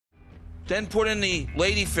Then put in the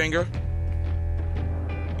lady finger.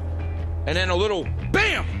 And then a little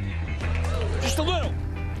bam! Just a little.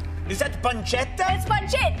 Is that pancetta? It's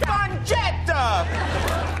pancetta! Pancetta!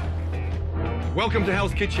 Welcome to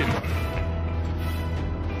Hell's Kitchen.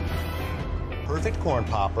 Perfect corn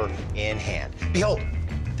popper in hand. Behold,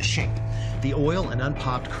 the shape, the oil and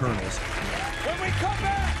unpopped kernels. When we come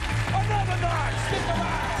back, another night. Stick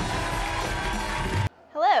around.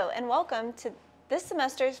 Hello, and welcome to this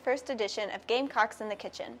semester's first edition of Gamecocks in the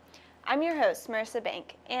Kitchen. I'm your host, Marissa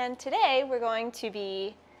Bank, and today we're going to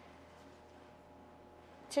be...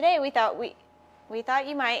 Today we thought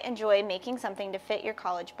you might enjoy making something to fit your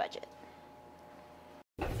college budget.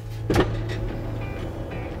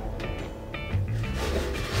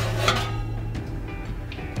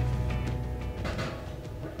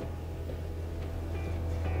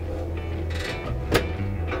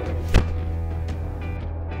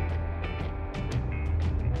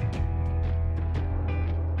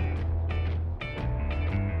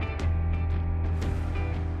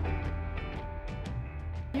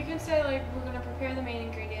 You can say, like, we're going to prepare the main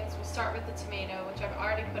ingredients. We'll start with the tomato, which I've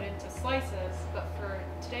already put into slices, but for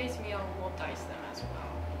today's meal, we'll dice them as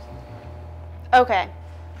well. Okay,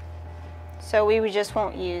 so we just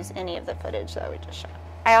won't use any of the footage that we just shot.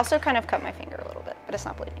 I also kind of cut my finger a little bit, but it's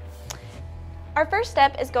not bleeding. Our first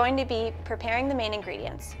step is going to be preparing the main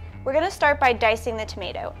ingredients. We're going to start by dicing the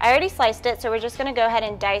tomato. I already sliced it, so we're just going to go ahead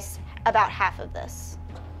and dice about half of this.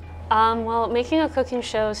 Well, making a cooking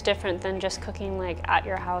show is different than just cooking like at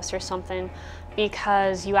your house or something,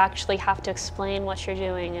 because you actually have to explain what you're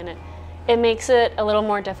doing, and it makes it a little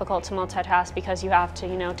more difficult to multitask because you have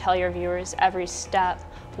to, tell your viewers every step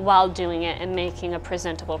while doing it and making a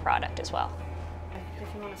presentable product as well. If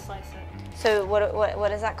you want to slice it. So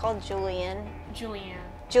what is that called? Julienne? Julienne.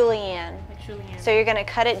 Julienne. Like julienne. So you're going to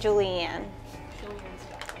cut it julienne. Julienne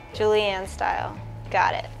style. Julienne style.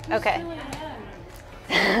 Got it. Okay.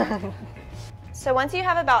 So once you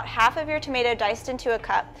have about half of your tomato diced into a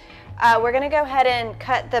cup, we're going to go ahead and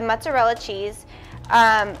cut the mozzarella cheese.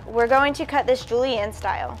 We're going to cut this julienne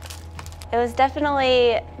style. It was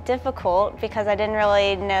definitely difficult because I didn't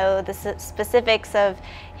really know the specifics of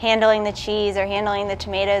handling the cheese or handling the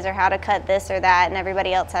tomatoes or how to cut this or that, and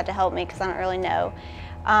everybody else had to help me because I don't really know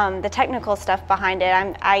the technical stuff behind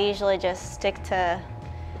it. I usually just stick to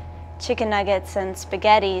chicken nuggets and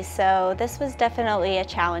spaghetti, so this was definitely a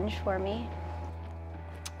challenge for me.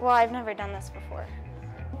 Well, I've never done this before.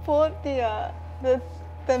 Pull up the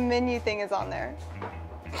menu thing is on there.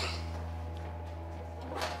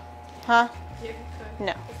 Huh? You can cook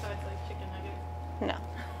No. besides like chicken nuggets. No.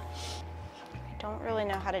 I don't really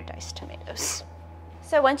know how to dice tomatoes.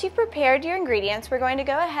 So once you've prepared your ingredients, we're going to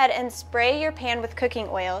go ahead and spray your pan with cooking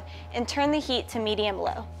oil and turn the heat to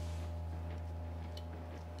medium-low.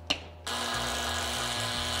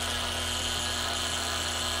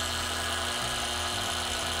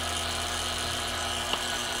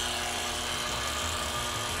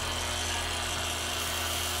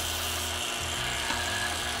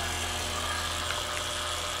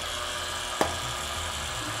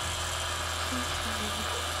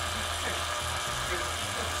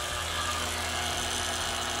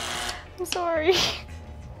 I'm sorry.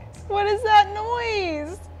 What is that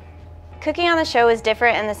noise? Cooking on the show is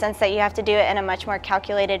different in the sense that you have to do it in a much more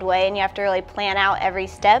calculated way and you have to really plan out every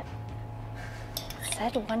step. It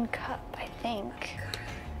said 1 cup, I think.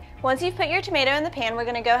 Once you've put your tomato in the pan, we're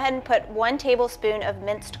going to go ahead and put 1 tablespoon of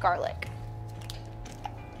minced garlic.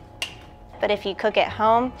 But if you cook at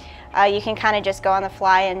home, you can kind of just go on the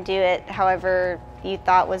fly and do it however you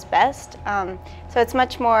thought was best. So it's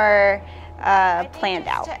much more planned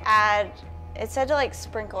out. To add, it said to like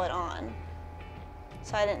sprinkle it on,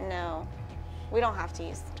 so I didn't know. We don't have to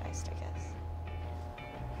use the diced, I guess.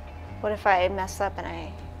 What if I mess up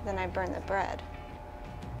and then I burn the bread?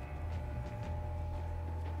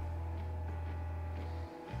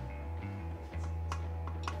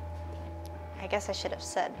 I guess I should have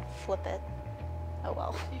said flip it. Oh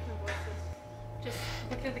well. Just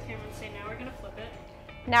look at the camera and say, now we're going to flip it.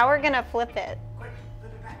 Now we're gonna flip it.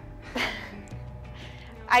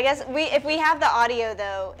 I guess if we have the audio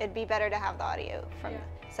though, it'd be better to have the audio from. Yeah.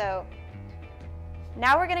 So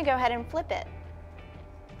now we're gonna go ahead and flip it.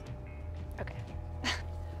 Okay.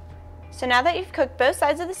 So now that you've cooked both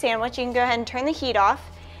sides of the sandwich, you can go ahead and turn the heat off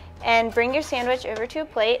and bring your sandwich over to a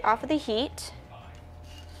plate off of the heat.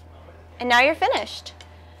 And now you're finished.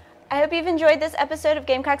 I hope you've enjoyed this episode of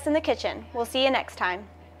Gamecocks in the Kitchen. We'll see you next time.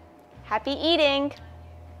 Happy eating!